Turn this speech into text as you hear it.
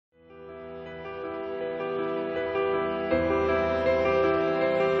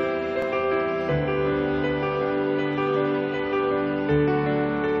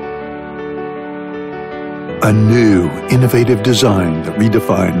A new, innovative design that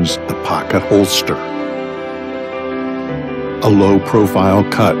redefines the pocket holster. A low-profile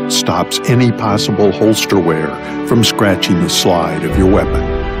cut stops any possible holster wear from scratching the slide of your weapon.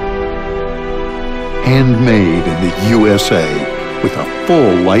 Handmade in the USA with a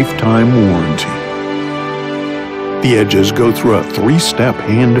full lifetime warranty. The edges go through a 3-step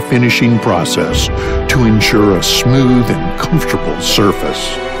hand finishing process to ensure a smooth and comfortable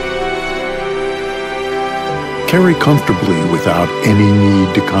surface. Carry comfortably without any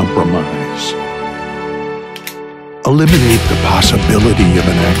need to compromise. Eliminate the possibility of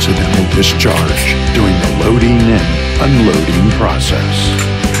an accidental discharge during the loading and unloading process.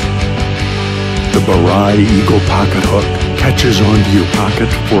 The BORAII Eagle Pocket Hook catches onto your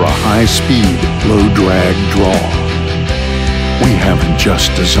pocket for a high-speed, low-drag draw. We haven't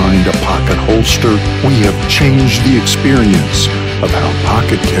just designed a pocket holster, we have changed the experience of how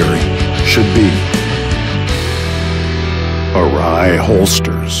pocket carry should be. BORAII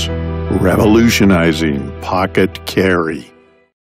Holsters, revolutionizing pocket carry.